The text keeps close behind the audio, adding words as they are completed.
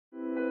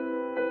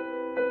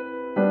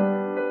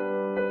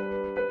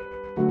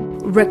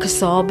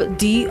Recusorb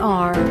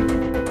DR.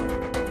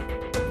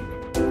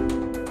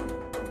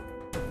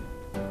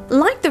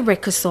 Like the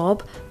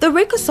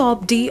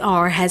Recusorb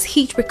DR has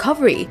heat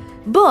recovery,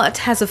 but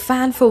has a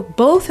fan for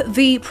both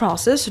the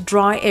process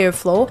dry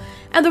airflow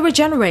and the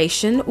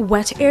regeneration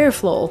wet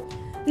airflow,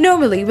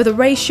 normally with a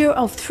ratio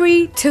of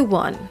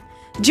 3:1.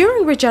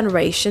 During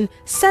regeneration,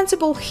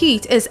 sensible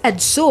heat is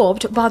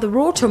adsorbed by the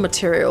rotor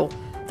material.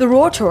 The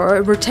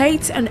rotor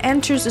rotates and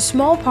enters a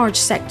small purge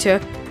sector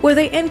where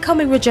the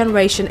incoming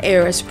regeneration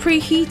air is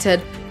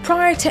preheated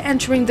prior to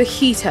entering the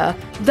heater,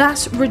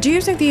 thus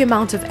reducing the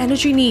amount of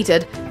energy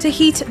needed to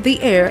heat the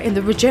air in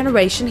the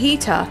regeneration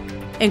heater,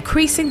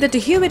 increasing the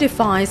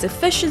dehumidifier's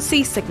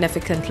efficiency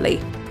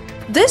significantly.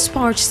 This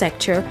purge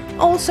sector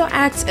also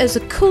acts as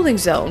a cooling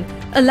zone,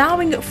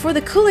 allowing for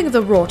the cooling of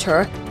the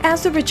rotor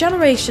as the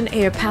regeneration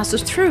air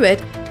passes through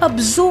it,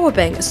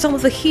 absorbing some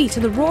of the heat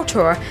in the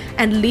rotor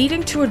and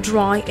leading to a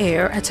dry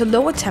air at a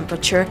lower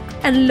temperature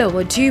and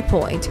lower dew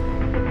point.